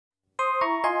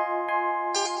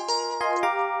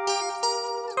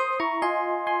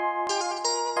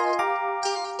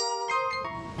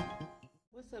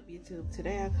YouTube.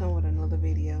 Today I come with another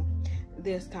video.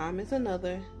 This time it's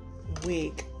another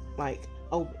wig, like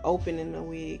opening the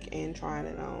wig and trying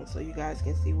it on so you guys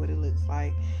can see what it looks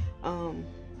like. I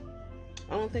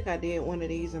don't think I did one of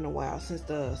these in a while since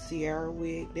the Sierra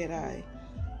wig that I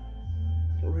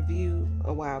reviewed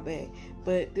a while back,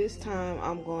 but this time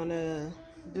I'm gonna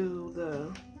do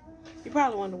the, you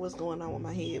probably wonder what's going on with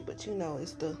my head, but you know,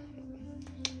 it's the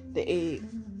egg,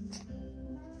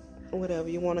 whatever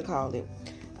you want to call it.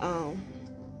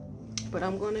 But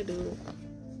I'm gonna do,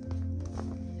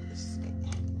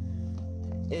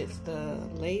 it's the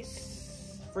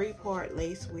lace, free part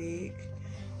lace wig.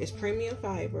 It's premium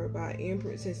fiber by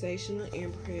Empress, Sensational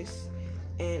Empress,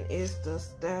 and it's the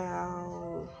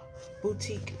style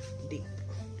Boutique Deep,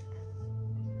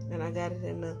 and I got it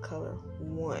in the color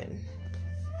 1.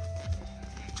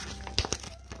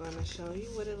 I'm gonna show you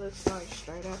what it looks like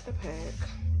straight out the pack.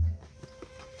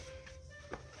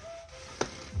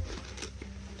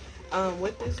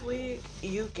 With this wig,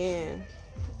 you can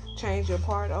change your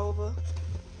part over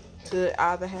to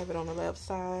either have it on the left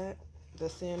side, the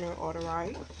center, or the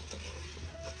right.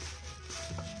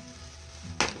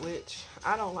 Which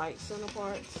I don't like center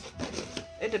parts.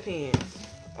 It depends.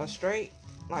 A straight,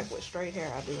 like with straight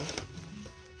hair I do.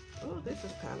 Oh, this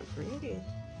is kind of pretty.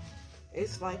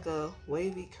 It's like a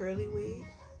wavy curly wig.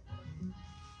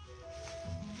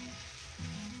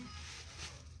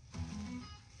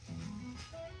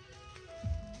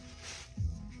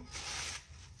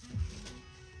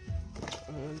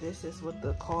 And this is what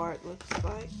the card looks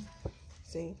like.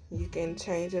 See, you can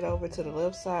change it over to the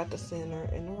left side, the center,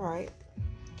 and the right.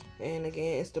 And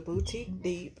again, it's the Boutique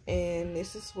Deep, and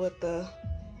this is what the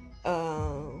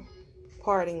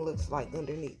parting looks like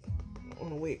underneath on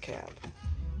the wig cap.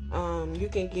 You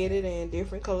can get it in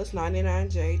different colors: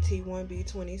 99J, T1B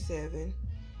 27,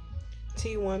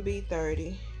 T1B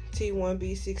 30,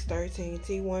 T1B 613,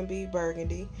 T1B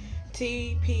Burgundy,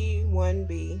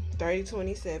 TP1B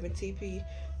 3027,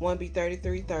 TP1B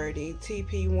 3330,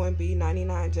 TP1B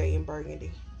 99J in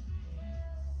Burgundy.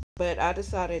 But I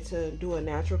decided to do a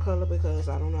natural color because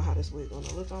I don't know how this wig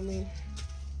gonna look on me.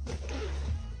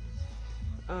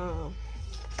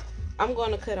 I'm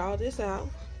gonna cut all this out,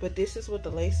 but this is what the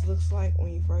lace looks like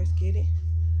when you first get it.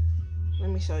 Let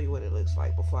me show you what it looks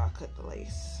like before I cut the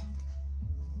lace.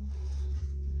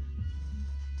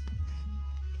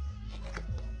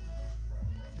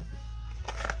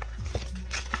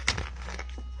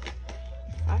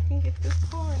 I can get this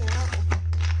card out.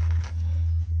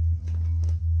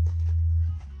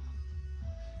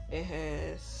 It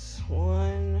has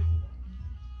 1,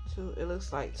 2, it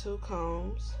looks like 2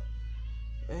 combs.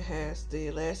 It has the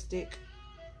elastic.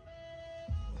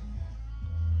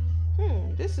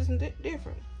 This is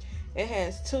different. It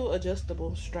has 2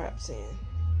 adjustable straps in.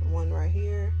 One right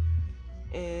here,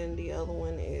 and the other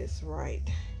one is right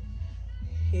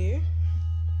here.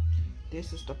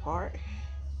 This is the part,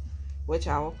 which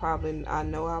I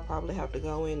know I'll probably have to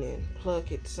go in and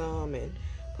pluck it some and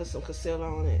put some concealer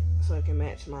on it so it can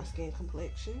match my skin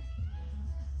complexion.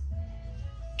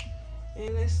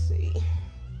 And let's see.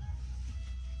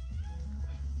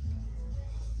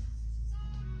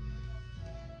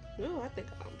 No, I think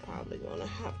I'm probably gonna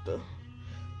have to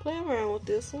play around with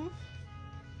this one.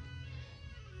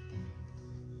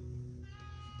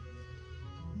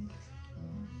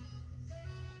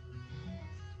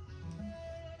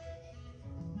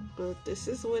 But this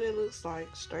is what it looks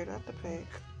like straight out the pack.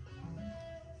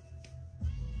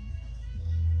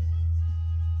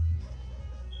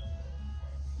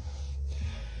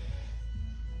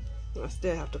 I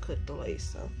still have to cut the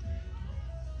lace, so.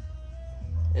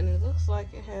 And it looks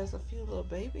like it has a few little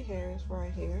baby hairs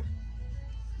right here.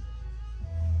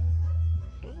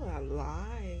 Oh, I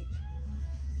like.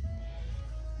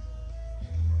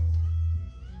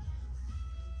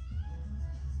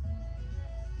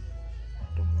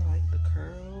 I like the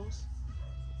curls.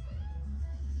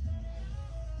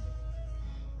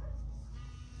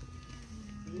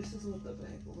 This is what the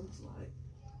back looks like.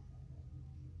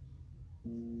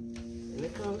 And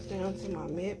it comes down to my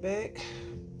mid back.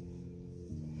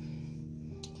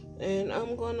 And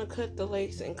I'm gonna cut the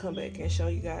lace and come back and show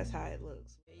you guys how it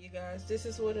looks. You guys, this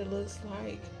is what it looks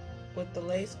like with the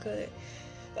lace cut.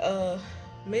 I'll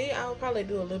probably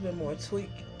do a little bit more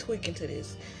tweaking to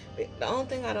this. The only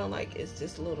thing I don't like is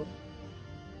this little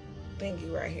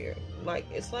thingy right here. Like,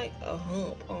 it's like a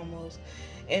hump almost.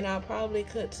 And I'll probably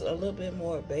cut a little bit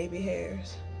more baby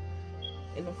hairs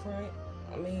in the front.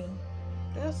 I mean,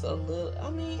 that's a little, I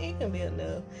mean, it can be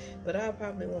enough, but I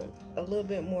probably want a little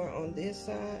bit more on this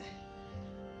side.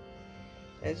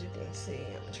 As you can see,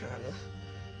 I'm trying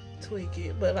to tweak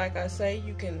it, but like I say,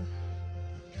 you can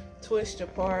twist your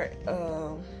part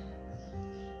to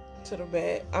the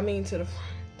back. I mean to the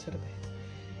back.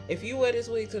 If you wear this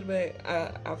wig to the back,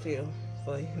 I feel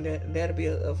for you. That'll be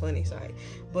a funny sight.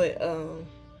 But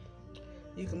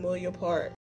you can move your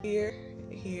part here,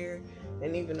 here,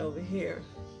 and even over here.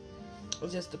 It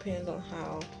just depends on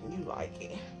how you like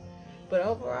it. But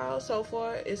overall, so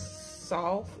far, it's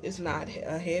soft. It's not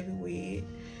a heavy wig.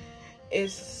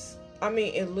 I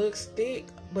mean, it looks thick,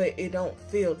 but it don't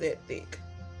feel that thick,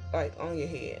 like on your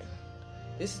head.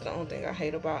 This is the only thing I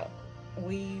hate about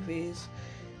weave is,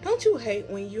 don't you hate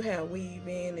when you have weave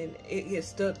in and it gets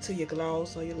stuck to your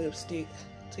gloss or your lipstick,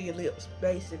 to your lips,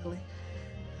 basically.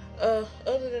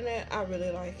 Other than that, I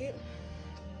really like it.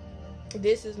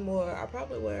 This is more, I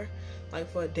probably wear like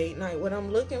for a date night. What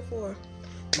I'm looking for,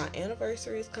 my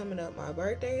anniversary is coming up, my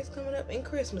birthday is coming up, and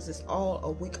Christmas is all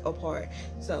a week apart.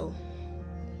 So,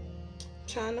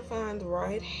 trying to find the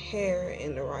right hair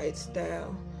and the right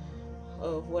style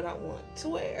of what I want to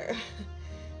wear.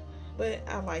 But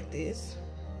I like this.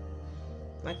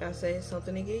 Like I said, it's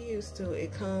something to get used to.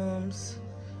 It comes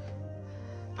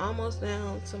almost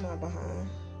down to my behind.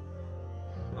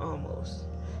 Almost.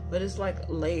 But it's like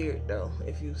layered though,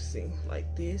 if you see.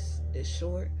 Like this is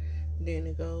short, then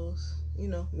it goes, you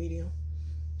know, medium,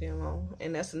 then long.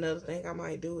 And that's another thing I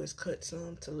might do is cut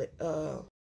some to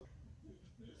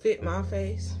fit my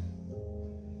face.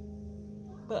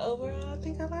 But overall, I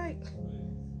think I like.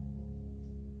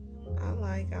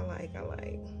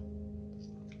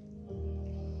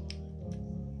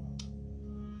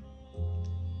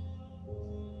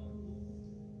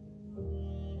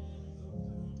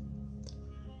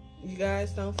 You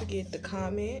guys don't forget to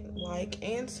comment, like,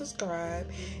 and subscribe.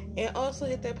 And also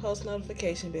hit that post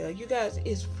notification bell. You guys,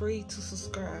 it's free to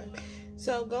subscribe.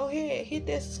 So go ahead, hit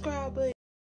that subscribe button,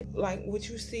 like what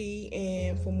you see,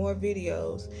 and for more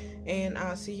videos. And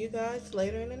I'll see you guys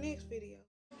later in the next video.